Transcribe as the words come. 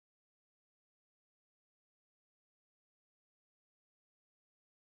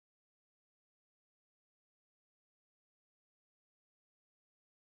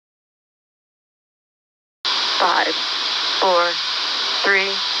5, 4, 3,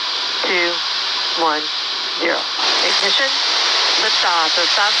 2, 1, 0. Ignition. Liftoff of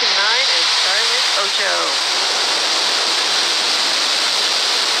Falcon 9 and Starlink Ocho.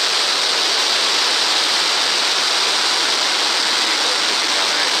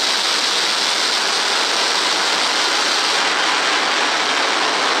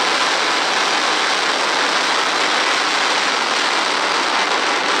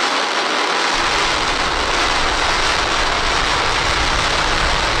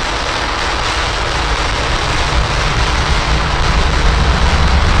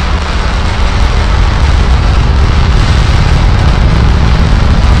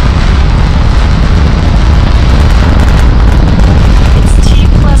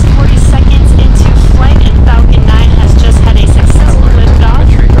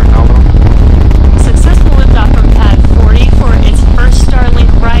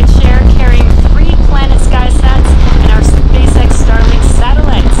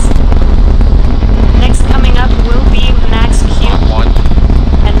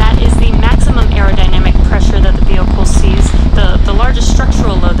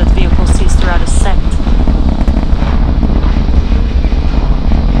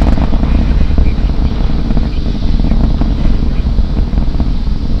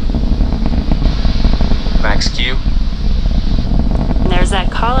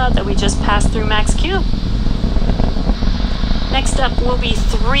 That we just passed through Max Q. Next up will be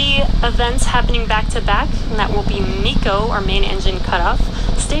 3 events happening back to back, and that will be MECO, or main engine cutoff,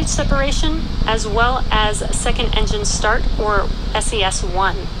 stage separation, as well as second engine start, or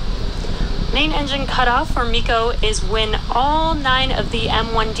SES1. Main engine cutoff, or MECO, is when all 9 of the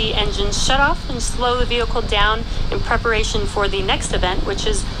M1D engines shut off and slow the vehicle down in preparation for the next event, which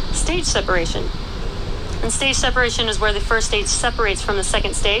is stage separation. And stage separation is where the first stage separates from the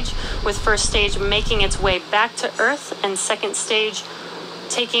second stage, with first stage making its way back to Earth and second stage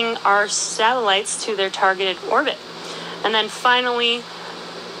taking our satellites to their targeted orbit. And then finally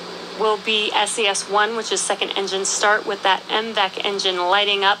will be SES1, which is second engine start, with that MVAC engine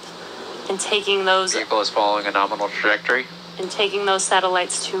lighting up and taking those... The vehicle is following a nominal trajectory. And taking those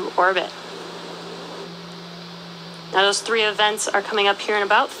satellites to orbit. Now those 3 events are coming up here in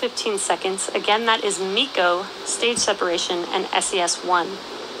about 15 seconds. Again, that is MECO, stage separation, and SES1.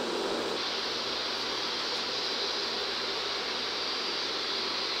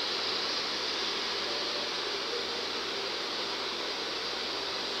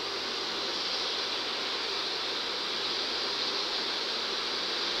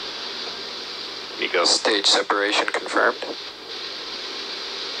 MECO stage separation confirmed.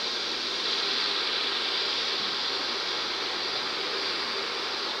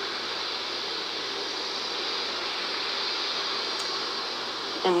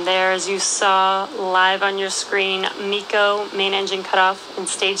 And there, as you saw live on your screen, MECO, main engine cutoff, and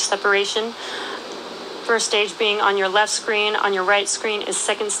stage separation. First stage being on your left screen. On your right screen is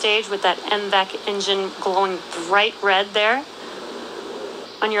second stage with that MVAC engine glowing bright red there.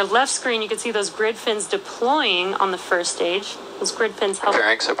 On your left screen, you can see those grid fins deploying on the first stage. Those grid fins help.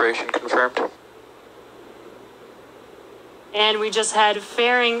 Fairing separation confirmed. And we just had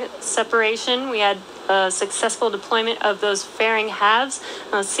fairing separation. We had a successful deployment of those fairing halves.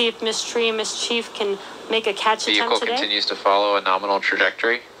 Let's see if Miss Tree and Miss Chief can make a catch attempt today. The vehicle continues to follow a nominal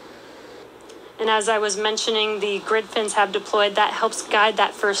trajectory. And as I was mentioning, the grid fins have deployed. That helps guide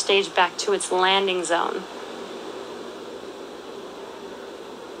that first stage back to its landing zone.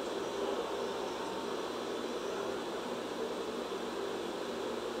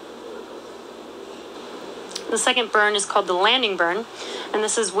 The second burn is called the landing burn, and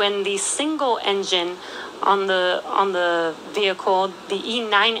this is when the single engine on the vehicle, the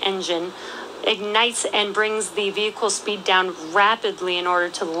E9 engine, ignites and brings the vehicle speed down rapidly in order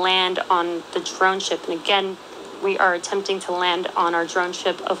to land on the drone ship. And again, we are attempting to land on our drone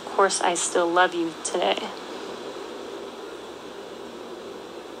ship, Of Course I Still Love You, today.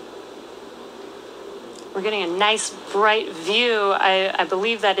 We're getting a nice bright view. I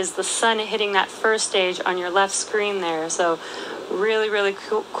believe that is the sun hitting that first stage on your left screen there. So really, really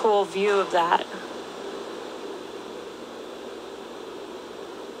cool view of that.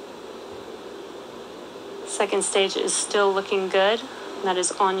 Second stage is still looking good. And that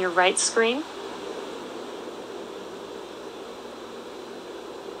is on your right screen.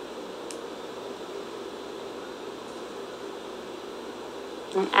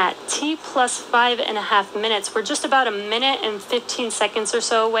 And at T plus 5.5 minutes, we're just about 1 minute and 15 seconds or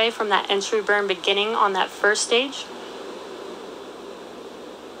so away from that entry burn beginning on that first stage.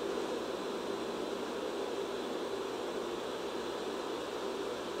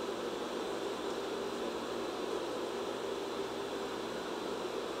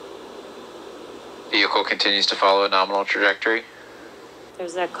 Vehicle continues to follow a nominal trajectory.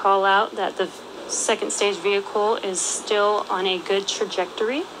 There's that call out that the second stage vehicle is still on a good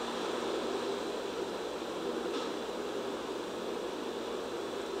trajectory.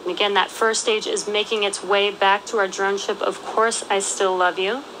 And again, that first stage is making its way back to our drone ship. Of course, I still love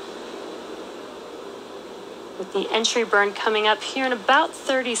you. With the entry burn coming up here in about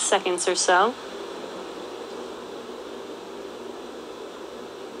 30 seconds or so.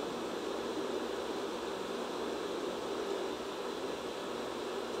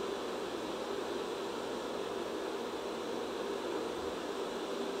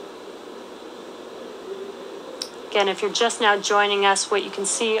 Again, if you're just now joining us, what you can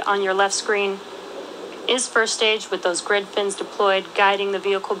see on your left screen is first stage with those grid fins deployed, guiding the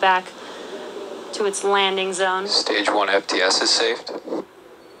vehicle back to its landing zone. Stage 1 FTS is saved.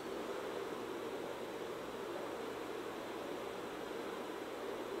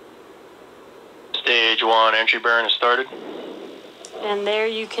 Stage 1 entry burn has started. And there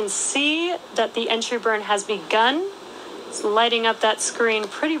you can see that the entry burn has begun. It's lighting up that screen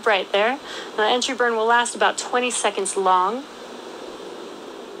pretty bright there. The entry burn will last about 20 seconds long.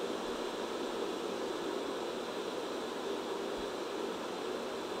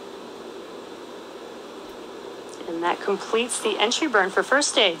 And that completes the entry burn for first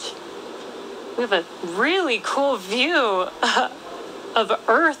stage. We have a really cool view of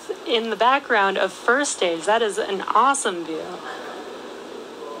Earth in the background of first stage. That is an awesome view.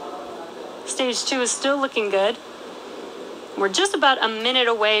 Stage 2 is still looking good. We're just about a minute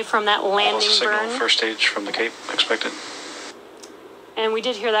away from that landing burn. First stage from the Cape expected. And we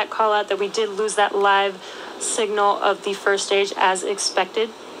did hear that call out that we did lose that live signal of the first stage as expected.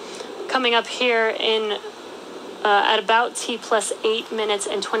 Coming up here in at about T plus 8 minutes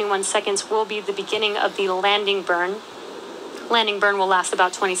and 21 seconds will be the beginning of the landing burn. Landing burn will last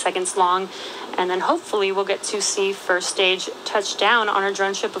about 20 seconds long. And then hopefully we'll get to see first stage touch down on our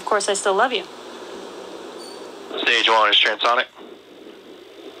drone ship. Of course, I still love you. Stage 1 is transonic.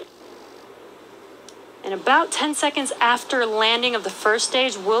 And about 10 seconds after landing of the first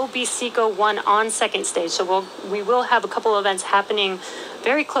stage will be SECO 1 on second stage. So we will have a couple of events happening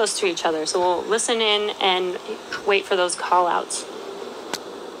very close to each other. So we'll listen in and wait for those call outs.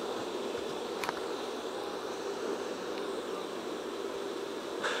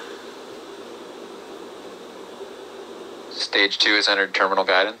 Stage 2 has entered terminal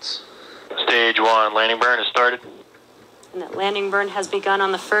guidance. Stage 1 landing burn has started. And that landing burn has begun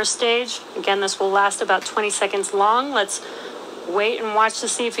on the first stage. Again, this will last about 20 seconds long. Let's wait and watch to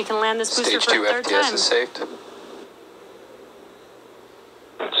see if we can land this booster Stage for 2 a third FTS time. is saved.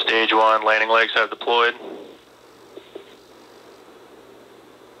 Stage 1 landing legs have deployed.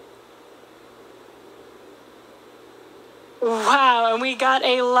 Wow, and we got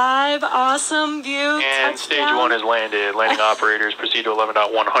a live, awesome view. And stage touchdown. 1 has landed. Landing operators proceed to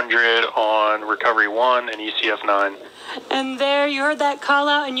 11.100 on recovery 1 and ECF 9. And there you heard that call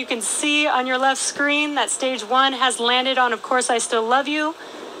out, and you can see on your left screen that stage 1 has landed on Of Course I Still Love You.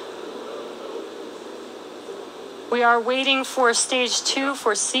 We are waiting for stage 2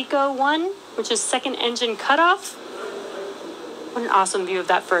 for SECO 1, which is second engine cutoff. What an awesome view of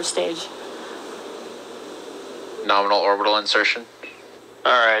that first stage. Nominal orbital insertion.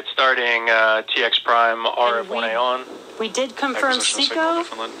 All right, starting TX Prime RF1A on. We did confirm Acquisition signal,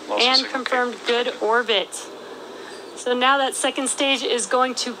 SECO Newfoundland. Loss of and signal, confirmed Cape. good orbit. So now that second stage is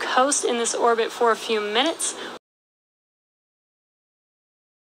going to coast in this orbit for a few minutes.